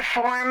to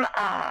form,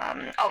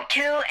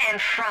 to and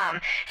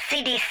from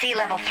CDC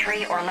Level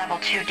 3 or Level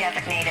 2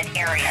 designated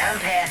areas. I'm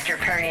Pastor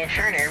Pernian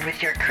Turner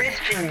with your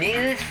Christian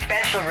News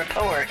Special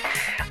Report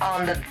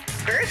on the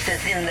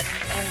verses in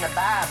the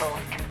Bible.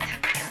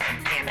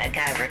 Damn, that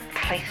guy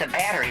replaced the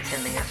batteries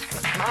in this.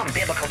 Come on,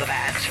 biblical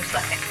device.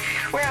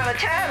 We're on a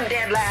time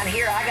deadline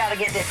here. I gotta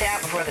get this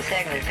out before the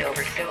segment is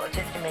over. So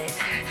just a minute.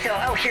 So,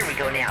 here we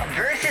go now.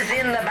 Verses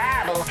in the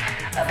Bible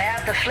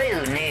about the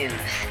flu news.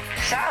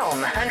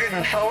 Psalm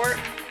 104,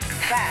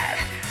 5.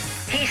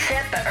 He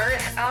set the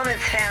earth on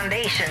its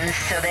foundations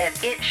so that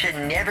it should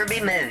never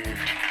be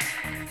moved.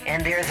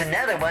 And there's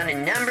another one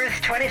in Numbers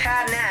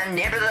 25:9.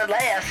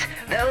 Nevertheless,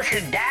 those who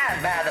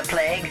died by the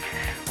plague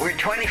were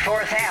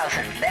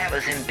 24,000. That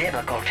was in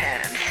biblical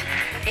times.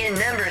 In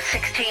Numbers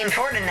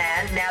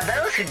 16:49, now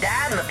those who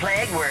died in the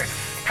plague were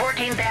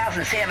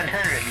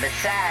 14,700,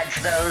 besides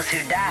those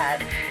who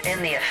died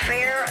in the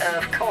affair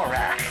of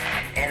Korah.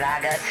 And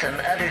I got some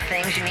other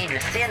things. You need to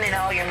send in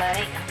all your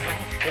money.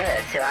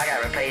 Good, so I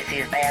gotta replace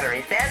these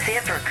batteries. That's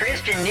it for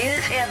Christian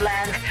News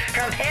Headlines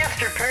from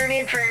Pastor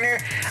Pernian Turner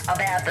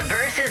about the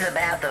verses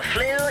about the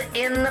flu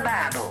in the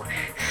Bible.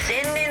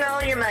 Send in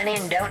all your money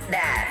and don't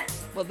die.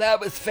 Well, that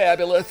was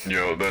fabulous.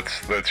 Yo,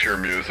 that's your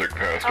music,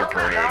 Pastor Oh, my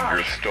Pernian. gosh.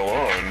 You're still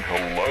on.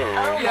 Hello.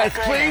 Oh, my Yes,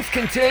 goodness. please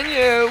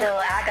continue. So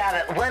I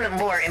got one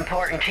more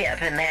important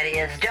tip, and that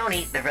is don't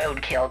eat the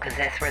roadkill, because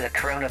that's where the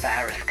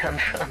coronavirus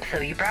comes from.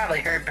 So you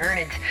probably heard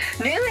Bernard's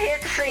new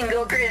hit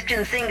single,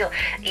 Christian single,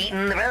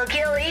 eating the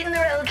roadkill, eating the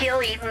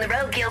roadkill, eating the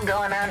roadkill,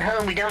 going on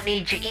home. We don't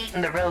need you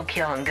eating the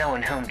roadkill and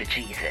going home to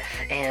Jesus.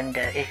 And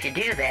if you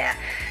do that,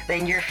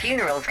 then your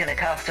funeral is going to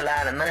cost a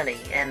lot of money,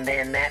 and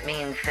then that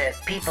means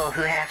that people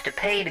who have to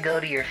pay to go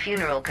to your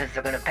funeral because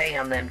they're going to pay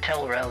on them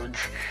toll roads,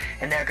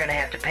 and they're going to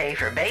have to pay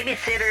for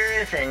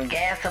babysitters and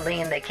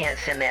gasoline. They can't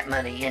send that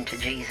money into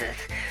Jesus,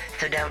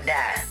 so don't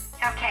die.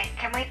 Okay,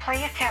 can we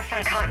please have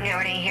some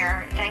continuity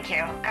here? Thank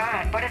you.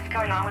 God, what is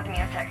going on with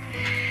music?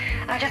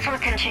 I just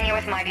want to continue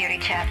with my beauty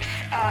tips.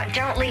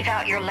 Don't leave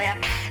out your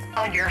lips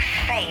on your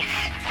face.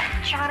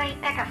 Johnny,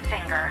 pick a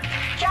finger.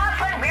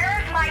 Jocelyn,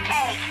 where's my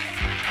cake?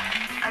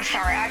 I'm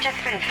sorry, I've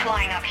just been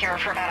flying up here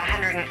for about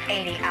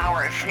 180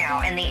 hours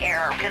now in the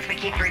air because we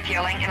keep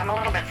refueling, and I'm a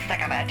little bit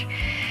sick of it.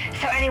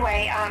 So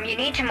anyway, you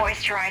need to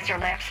moisturize your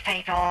lips,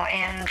 people,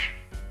 and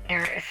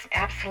there is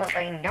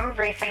absolutely no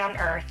reason on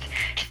earth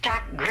to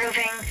stop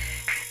grooving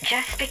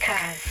just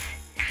because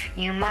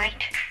you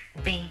might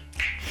be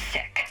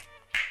sick.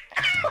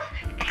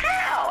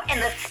 Ow! And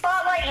the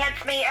spotlight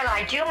hits me and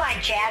I do my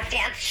jazz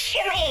dance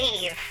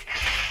shimmies.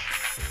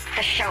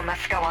 The show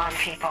must go on,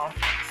 people.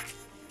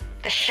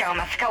 The show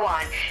must go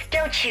on.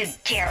 Don't you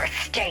dare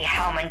stay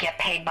home and get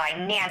paid by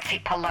Nancy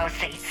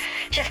Pelosi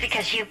just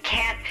because you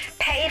can't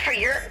pay for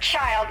your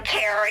child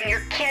care and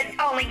your kid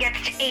only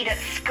gets to eat at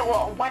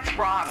school. What's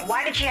wrong?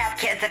 Why did you have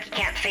kids if you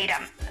can't feed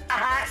them?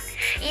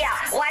 Yeah,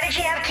 why did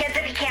you have kids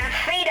if you can't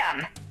feed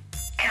them?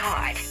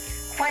 God,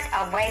 what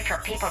a way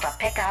for people to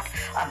pick up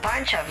a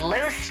bunch of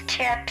loose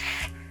tips.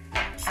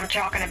 I'm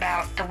talking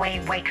about the way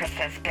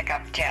waitresses pick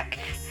up tips.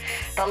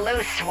 The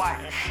loose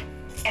ones.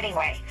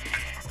 Anyway,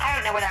 I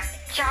don't know what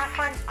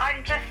Jocelyn,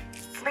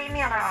 leave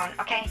me alone,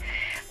 okay?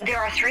 There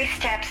are 3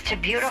 steps to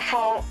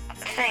beautiful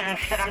things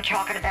that I'm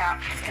talking about.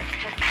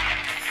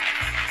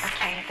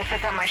 Okay, this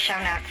is on my show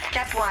notes.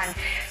 Step 1,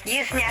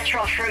 use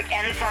natural fruit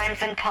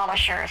enzymes and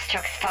polishers to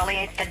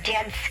exfoliate the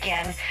dead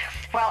skin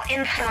while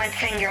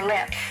infusing your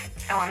lips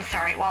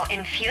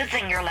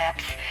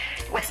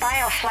with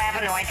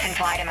bioflavonoids and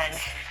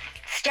vitamins.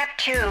 Step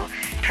 2,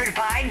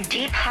 provide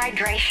deep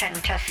hydration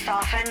to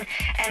soften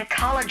and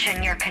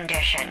collagen your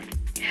condition.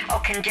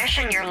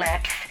 Condition your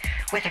lips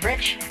with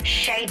rich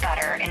shea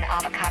butter and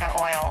avocado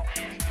oil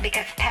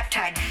because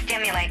peptides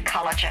stimulate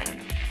collagen.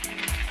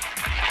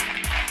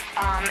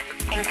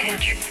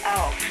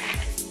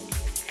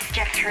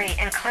 Step 3,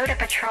 include a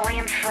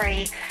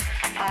petroleum-free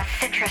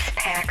citrus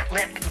pack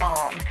lip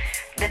balm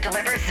that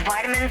delivers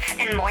vitamins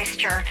and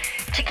moisture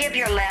to give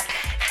your lips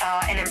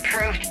an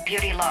improved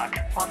beauty look.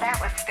 Well, that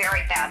was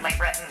very badly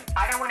written.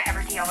 I don't want to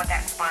ever deal with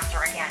that sponsor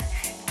again.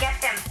 Get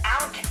them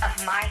out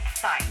of my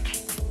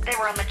sight. They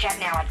were legit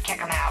now, I'd kick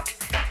them out.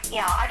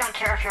 Yeah, I don't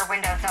care if your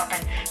window's open,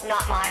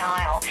 not my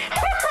aisle.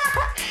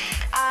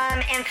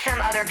 And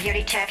some other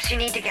beauty tips. You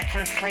need to get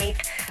some sleep.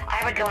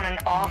 I would go on an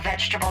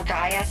all-vegetable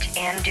diet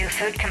and do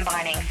food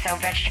combining. So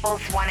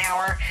vegetables 1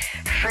 hour,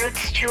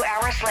 fruits 2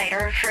 hours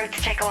later.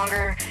 Fruits take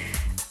longer.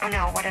 Oh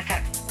no, what is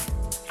it?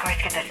 I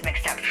always get this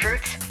mixed up.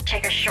 Fruits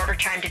take a shorter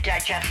time to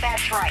digest.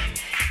 That's right.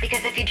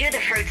 Because if you do the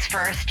fruits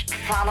first,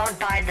 followed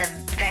by the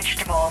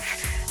vegetables,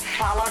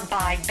 followed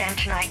by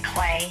bentonite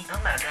clay, Oh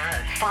my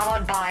God.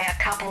 followed by a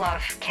couple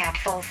of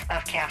capsules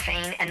of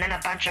caffeine, and then a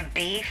bunch of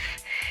beef,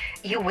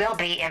 you will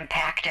be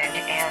impacted,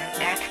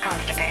 and that's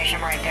constipation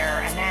right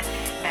there, and that's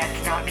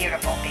not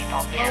beautiful,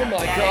 people. Oh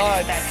my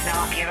God. That's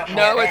not beautiful.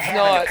 No, I it's had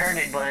not. a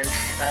pernod once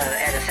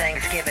at a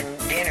Thanksgiving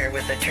dinner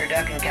with a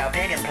turducken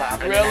cowpig and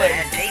plop, and Really? I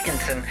had taken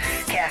some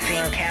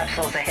caffeine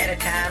capsules ahead of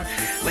time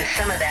with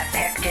some of that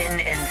pectin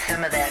and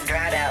some of that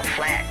dried out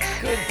flax.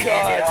 Good And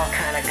God. it all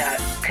kind of got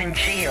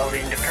congealed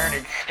into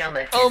Pernod's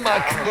stomach. Oh and my I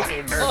almost God.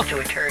 gave birth to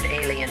a turd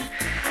alien.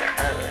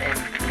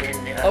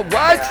 A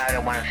what? I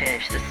don't want to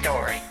finish the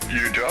story.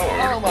 You don't?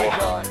 Oh my Well,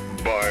 God.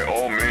 by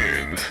all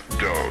means,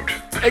 don't.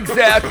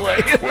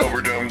 Exactly. Well,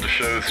 we're done with the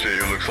show,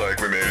 Steve. Looks like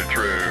we made it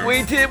through.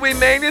 We did. We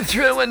made it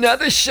through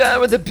another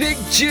show of the Big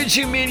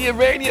Juju Media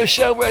Radio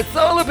Show, where it's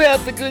all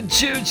about the good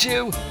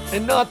juju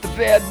and not the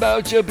bad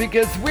mojo,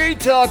 because we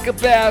talk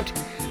about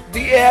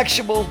the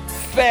actual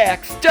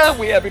facts, don't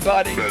we,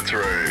 everybody? That's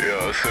right,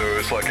 yeah. So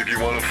it's like if you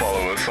want to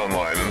follow us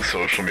online on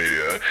social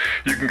media,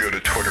 you can go to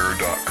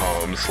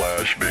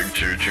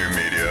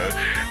twitter.com/BigJujuMedia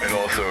and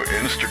also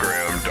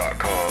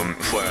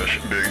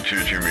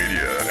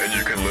Instagram.com/BigJujuMedia. And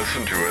you can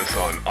listen to us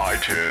on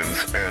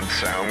iTunes and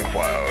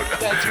SoundCloud.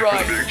 That's For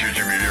right. the Big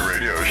Juju Media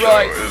Radio Show,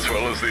 Right. as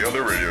well as the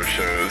other radio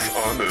shows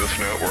on this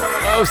network.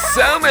 Oh,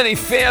 so many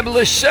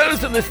fabulous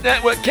shows on this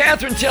network.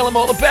 Catherine, tell them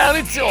all about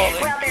it, darling.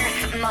 Well,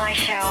 there's my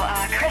show,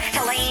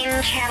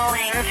 Crystalline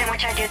Channelings, in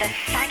which I do the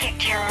psychic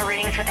tarot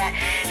readings with that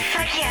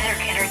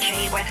psychiatric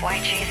energy with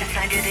White Jesus.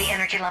 I do the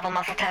energy level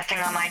muscle testing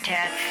on my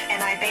tits,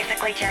 and I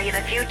basically tell you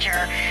the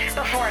future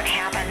before it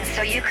happens,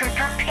 so you can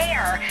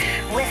prepare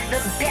with the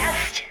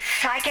best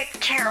psychic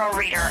tarot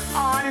reader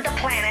on the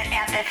planet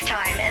at this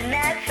time, and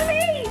that's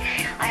me.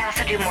 I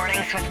also do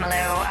mornings with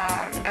Malou,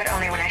 but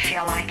only when I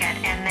feel like it.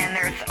 And then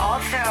there's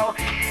also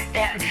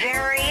that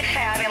very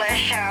fabulous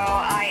show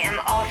I am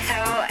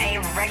also a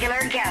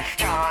regular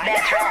guest on.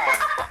 That's right.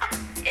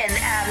 And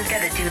I'm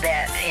going to do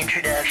that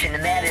introduction,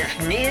 and that is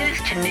News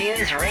to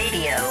News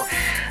Radio,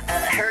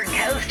 heard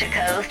coast to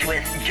coast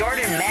with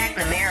Jordan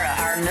McNamara,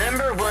 our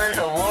 #1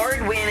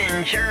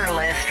 award-winning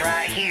journalist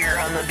right here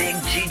on the Big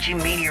Juju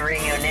Media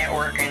Radio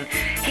Network. And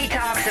he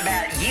talks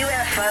about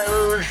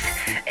UFOs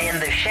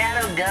and the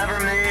shadow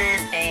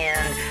government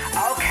and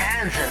all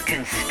kinds of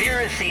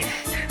conspiracy,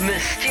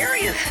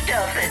 mysterious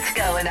stuff that's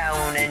going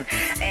on. And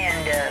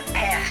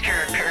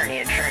Pastor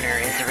Pernia Turner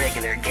is a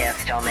regular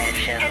guest on that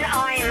show. And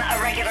I'm a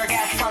regular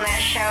guest on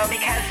that show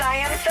because I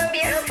am so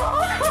beautiful.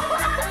 I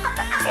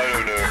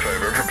don't know if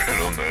I've ever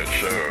been on that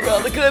show. Well,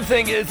 the good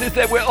thing is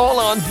that we're all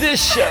on this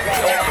show.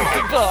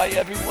 So, goodbye,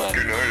 everyone.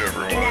 Good night,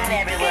 everyone. Good night,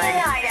 everyone. Good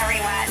night,